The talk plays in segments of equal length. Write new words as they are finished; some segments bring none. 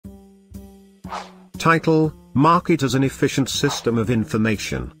Title: Market as an efficient system of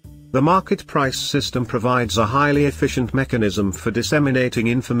information. The market price system provides a highly efficient mechanism for disseminating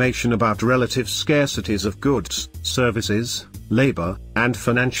information about relative scarcities of goods, services, labor, and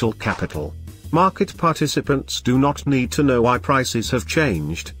financial capital. Market participants do not need to know why prices have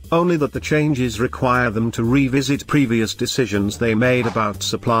changed, only that the changes require them to revisit previous decisions they made about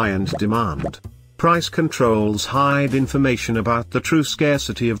supply and demand. Price controls hide information about the true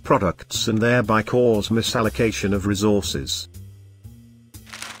scarcity of products and thereby cause misallocation of resources.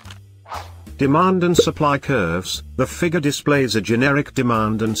 Demand and supply curves. The figure displays a generic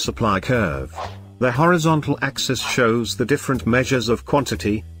demand and supply curve. The horizontal axis shows the different measures of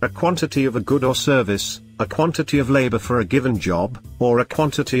quantity, a quantity of a good or service, a quantity of labor for a given job, or a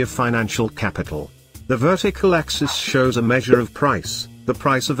quantity of financial capital. The vertical axis shows a measure of price, the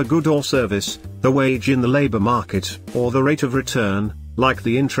price of a good or service, the wage in the labor market, or the rate of return, like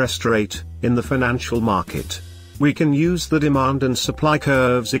the interest rate, in the financial market. We can use the demand and supply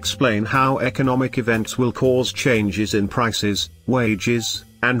curves explain how economic events will cause changes in prices, wages,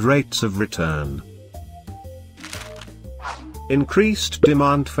 and rates of return. Increased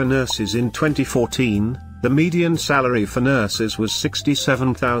demand for nurses. In 2014, the median salary for nurses was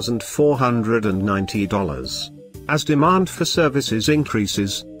 $67,490. As demand for services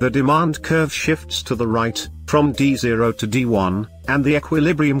increases, the demand curve shifts to the right, from D0 to D1, and the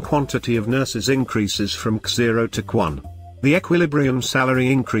equilibrium quantity of nurses increases from Q0 to Q1. The equilibrium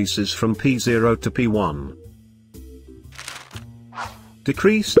salary increases from P0 to P1.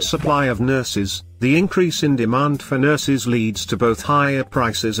 Decreased supply of nurses. The increase in demand for nurses leads to both higher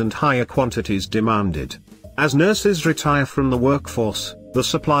prices and higher quantities demanded. As nurses retire from the workforce, the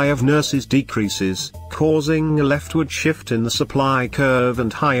supply of nurses decreases, causing a leftward shift in the supply curve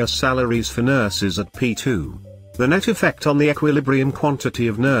and higher salaries for nurses at P2. The net effect on the equilibrium quantity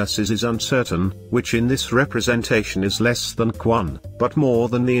of nurses is uncertain, which in this representation is less than Q1, but more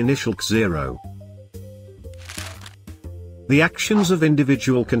than the initial Q0. The actions of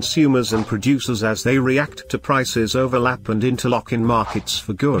individual consumers and producers as they react to prices overlap and interlock in markets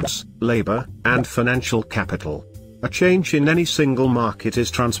for goods, labor, and financial capital. A change in any single market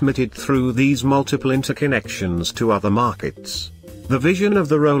is transmitted through these multiple interconnections to other markets. The vision of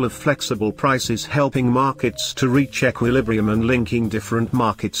the role of flexible prices helping markets to reach equilibrium and linking different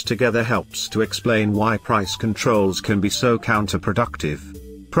markets together helps to explain why price controls can be so counterproductive.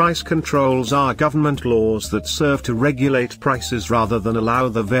 Price controls are government laws that serve to regulate prices rather than allow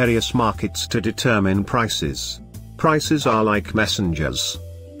the various markets to determine prices. Prices are like messengers.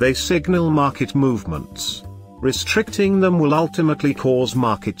 They signal market movements. Restricting them will ultimately cause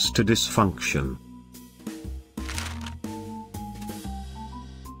markets to dysfunction.